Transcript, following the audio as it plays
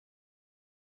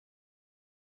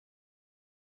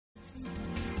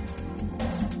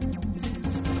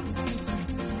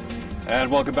And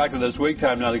welcome back to This Week.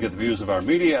 Time now to get the views of our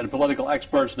media and political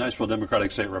experts, Nashville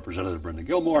Democratic State Representative Brenda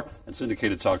Gilmore and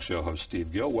syndicated talk show host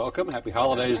Steve Gill. Welcome. Happy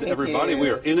holidays to everybody. We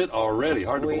are in it already.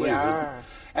 Hard to believe, isn't it?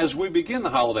 As we begin the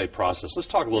holiday process, let's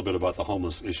talk a little bit about the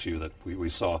homeless issue that we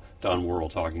saw Don Worrell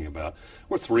talking about.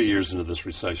 We're 3 years into this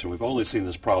recession. We've only seen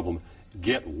this problem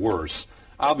get worse.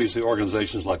 Obviously,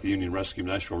 organizations like the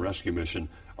Nashville Rescue Mission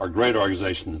are great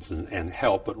organizations and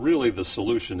help, but really the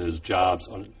solution is jobs,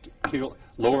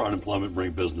 lower unemployment,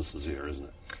 bring businesses here, isn't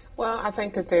it? Well, I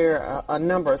think that there are a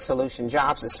number of solutions.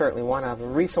 Jobs is certainly one of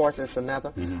them. Resources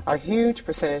another. A huge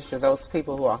percentage of those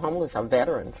people who are homeless are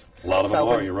veterans. A lot of them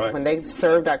are, you're right. When they've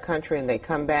served our country and they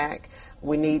come back,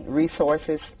 we need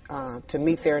resources to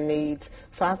meet their needs.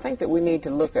 So I think that we need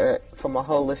to look at it from a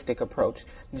holistic approach.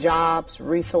 Jobs,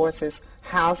 resources,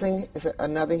 housing is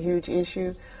another huge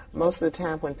issue. Most of the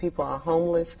time when people are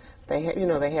homeless, they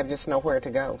have just nowhere to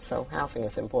go. So housing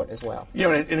is important as well. You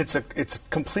know, and it's a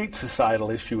complete societal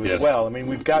issue as well. I mean,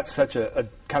 we've got such a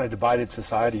kind of divided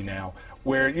society now,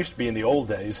 where it used to be in the old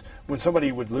days, when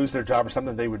somebody would lose their job or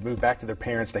something, they would move back to their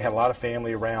parents. They had a lot of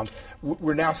family around.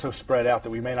 We're now so spread out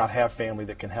that we may not have family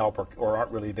that can help or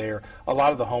aren't really there. A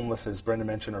lot of the homeless, as Brenda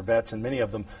mentioned, are vets, and many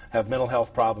of them have mental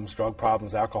health problems, drug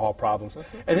problems, alcohol problems.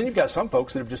 And then you've got some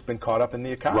folks that have just been caught up in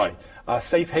the economy.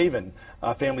 Safe Haven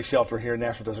Family Shelter here in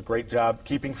Nashville does a great job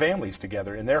keeping families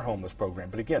together in their homeless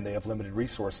program. But again, they have limited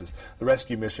resources. The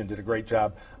Rescue Mission did a great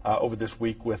job over this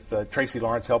week with Tracy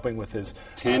Lawrence helping with his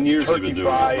 10 years turkey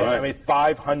fry. I mean,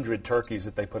 500 turkeys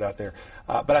that they put out there.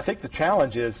 But I think the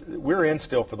challenge is we're in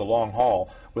still for the long haul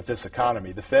with this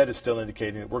economy. The Fed is still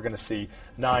indicating that we're going to see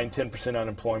 9-10%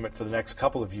 unemployment for the next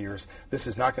couple of years. This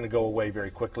is not going to go away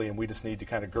very quickly, and we just need to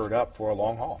kind of gird up for a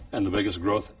long haul. And the biggest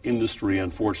growth industry,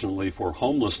 unfortunately, for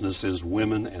homelessness is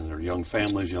women and their young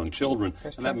families, young children.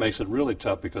 And that makes it really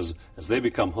tough because as they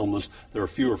become homeless, there are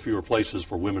fewer places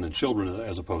for women and children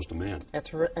as opposed to men.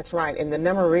 That's right. And the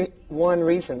number one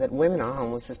reason that women are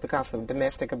homeless is because of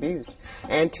domestic abuse.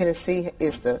 And Tennessee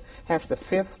has the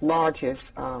 5th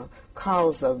largest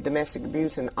cause of domestic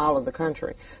abuse in all of the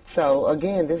country. So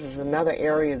again, this is another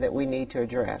area that we need to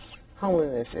address.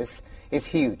 Homelessness is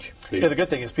huge. Yeah, the good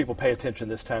thing is people pay attention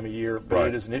this time of year, but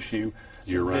it is an issue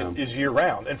year-round. Is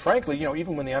year-round. And frankly, you know,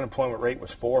 even when the unemployment rate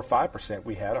was 4 or 5%,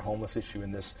 we had a homeless issue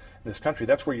in this country.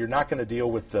 That's where you're not going to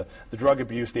deal with the drug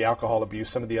abuse, the alcohol abuse,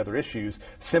 some of the other issues,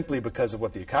 simply because of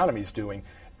what the economy is doing.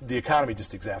 The economy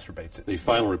just exacerbates it. The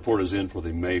final report is in for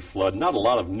the May flood. Not a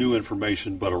lot of new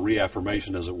information, but a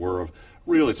reaffirmation, as it were, of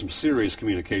really some serious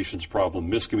communications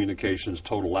problem, miscommunications,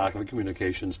 total lack of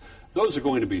communications. Those are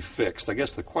going to be fixed. I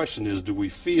guess the question is, do we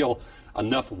feel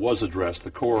enough was addressed?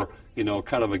 The Corps,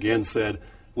 kind of again said,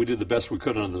 we did the best we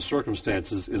could under the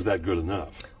circumstances. Is that good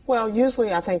enough? Well,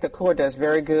 usually I think the Corps does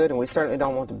very good, and we certainly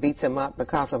don't want to beat them up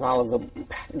because of all of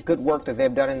the good work that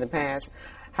they've done in the past.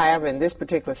 However, in this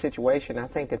particular situation, I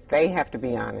think that they have to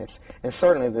be honest, and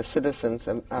certainly the citizens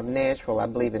of Nashville, I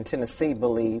believe, in Tennessee,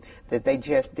 believe that they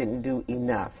just didn't do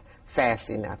enough, fast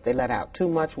enough. They let out too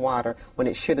much water when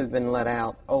it should have been let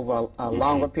out over a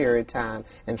longer period of time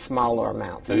in smaller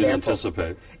amounts. They didn't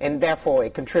anticipate. And therefore,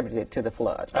 it contributed to the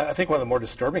flood. I think one of the more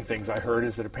disturbing things I heard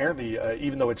is that apparently,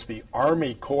 even though it's the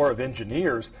Army Corps of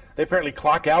Engineers, they apparently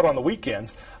clock out on the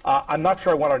weekends. I'm not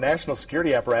sure I want our national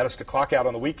security apparatus to clock out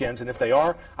on the weekends, and if they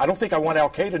are, I don't think I want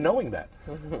Al-Qaeda knowing that.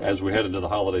 As we head into the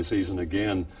holiday season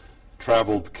again,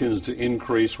 travel begins to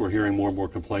increase. We're hearing more and more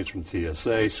complaints from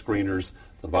TSA, screeners,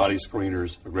 the body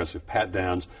screeners, aggressive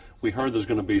pat-downs. We heard there's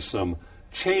going to be some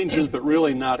changes, but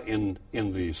really not in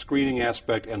the screening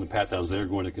aspect and the pat-downs. They're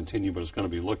going to continue, but it's going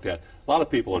to be looked at. A lot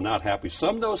of people are not happy.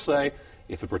 Some, though, say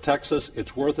if it protects us,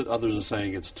 it's worth it. Others are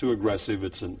saying it's too aggressive.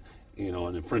 It's an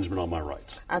infringement on my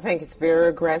rights. I think it's very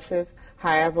aggressive.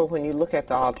 However, when you look at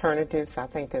the alternatives, I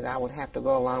think that I would have to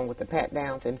go along with the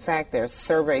pat-downs. In fact, there are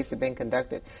surveys that have been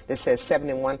conducted that says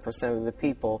 71% of the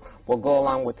people will go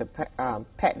along with the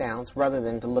pat-downs rather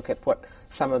than to look at what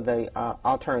some of the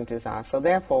alternatives are. So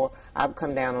therefore, I've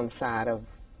come down on the side of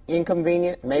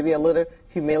inconvenient, maybe a little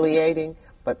humiliating,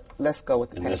 but let's go with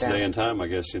the pat-down. In this day and time, I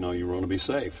guess, you want to be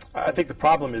safe. I think the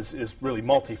problem is really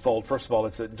multifold. First of all,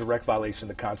 it's a direct violation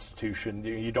of the Constitution.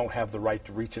 You don't have the right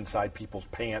to reach inside people's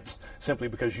pants simply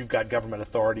because you've got government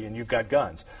authority and you've got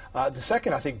guns. The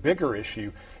second, I think, bigger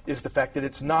issue is the fact that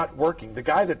it's not working. The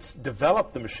guy that's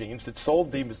developed the machines, that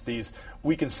sold these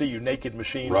we can see you naked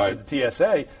machines to the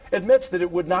TSA, admits that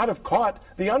it would not have caught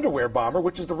the underwear bomber,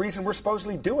 which is the reason we're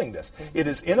supposedly doing this. It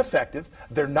is ineffective.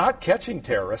 They're not catching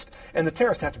terrorists, and the terrorists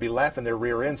terrorists have to be laughing their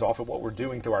rear ends off at what we're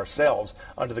doing to ourselves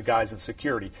under the guise of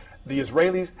security. The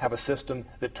Israelis have a system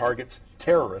that targets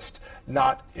terrorists,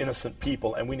 not innocent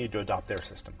people, and we need to adopt their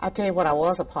system. I'll tell you what I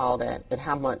was appalled at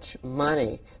how much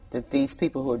money that these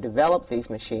people who have developed these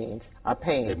machines are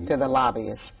paying to the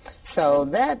lobbyists. So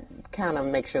that kind of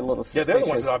makes you a little suspicious. Yeah, they're the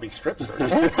ones that ought to be strip searched.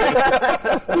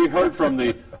 We heard from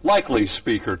the likely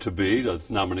speaker to be, the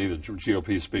nominee, the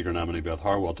GOP speaker nominee, Beth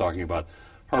Harwell, talking about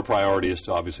her priority is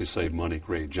to obviously save money,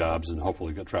 create jobs, and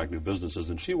hopefully attract new businesses.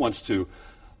 And she wants to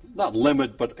not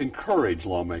limit, but encourage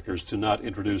lawmakers to not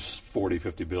introduce 40,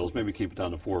 50 bills, maybe keep it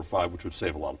down to 4 or 5, which would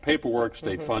save a lot of paperwork,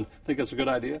 state fund. Think that's a good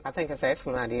idea? I think it's an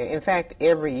excellent idea. In fact,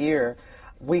 every year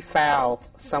we file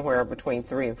somewhere between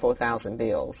 3,000 and 4,000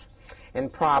 bills,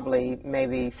 and probably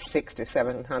maybe 600 to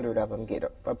 700 of them get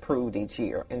approved each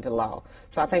year into law.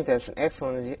 So I think that's an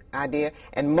excellent idea.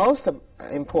 And most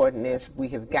important is we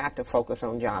have got to focus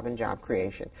on job and job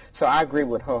creation. So I agree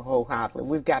with her wholeheartedly.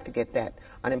 We've got to get that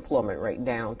unemployment rate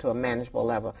down to a manageable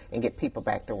level and get people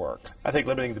back to work. I think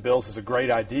limiting the bills is a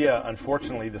great idea.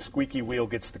 Unfortunately, the squeaky wheel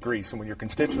gets the grease. And when your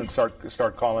constituents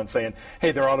start calling saying,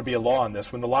 hey, there ought to be a law on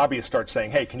this, when the lobbyists start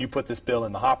saying, hey, can you put this bill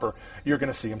in the hopper, you're going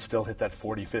to see them still hit that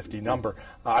 40, 50 number.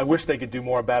 I wish they could do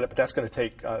more about it, but that's going to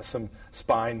take some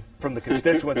spine from the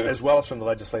constituents as well as from the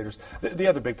legislators. The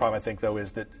other big problem, I think, though,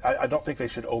 is that I don't think they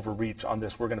should overreach on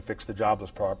this. We're going to fix the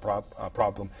jobless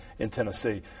problem in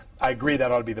Tennessee. I agree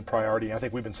that ought to be the priority. I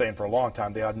think we've been saying for a long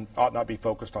time they ought not be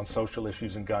focused on social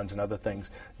issues and guns and other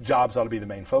things. Jobs ought to be the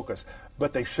main focus.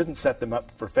 But they shouldn't set them up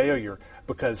for failure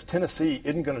because Tennessee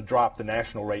isn't going to drop the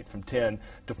national rate from 10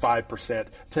 to 5%.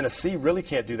 Tennessee really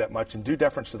can't do that much. And due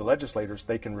deference to the legislators,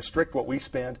 they can restrict what we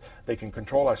spend. They can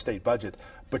control our state budget.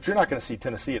 But you're not going to see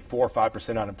Tennessee at 4 or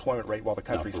 5% unemployment rate while the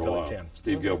country's still at 10.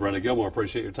 Steve Gill, Brenda Gilmore,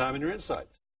 appreciate your time and your insight.